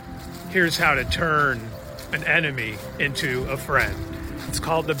Here's how to turn an enemy into a friend. It's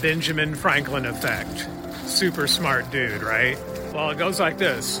called the Benjamin Franklin effect. Super smart dude, right? Well, it goes like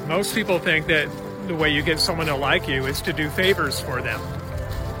this. Most people think that the way you get someone to like you is to do favors for them.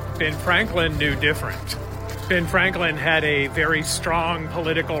 Ben Franklin knew different. Ben Franklin had a very strong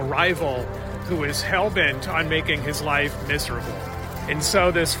political rival who was hell-bent on making his life miserable. And so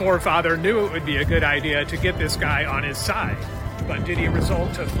this forefather knew it would be a good idea to get this guy on his side. But did he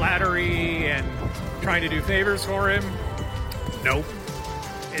resort to flattery and trying to do favors for him? Nope.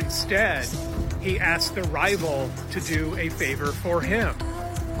 Instead, he asked the rival to do a favor for him.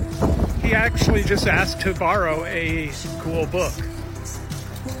 He actually just asked to borrow a cool book.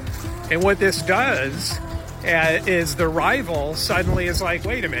 And what this does is the rival suddenly is like,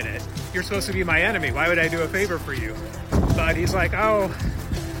 wait a minute, you're supposed to be my enemy. Why would I do a favor for you? But he's like, oh,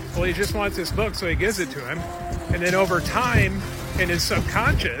 well, he just wants this book, so he gives it to him. And then over time, in his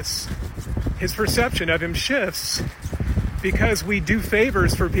subconscious, his perception of him shifts because we do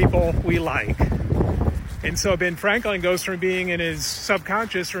favors for people we like. And so Ben Franklin goes from being in his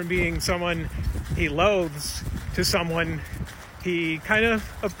subconscious, from being someone he loathes, to someone he kind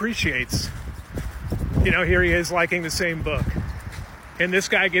of appreciates. You know, here he is liking the same book. And this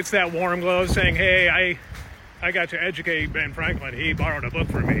guy gets that warm glow saying, hey, I got to educate Ben Franklin. He borrowed a book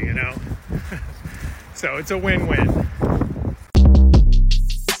from me, you know. So it's a win-win.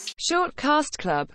 Short Cast Club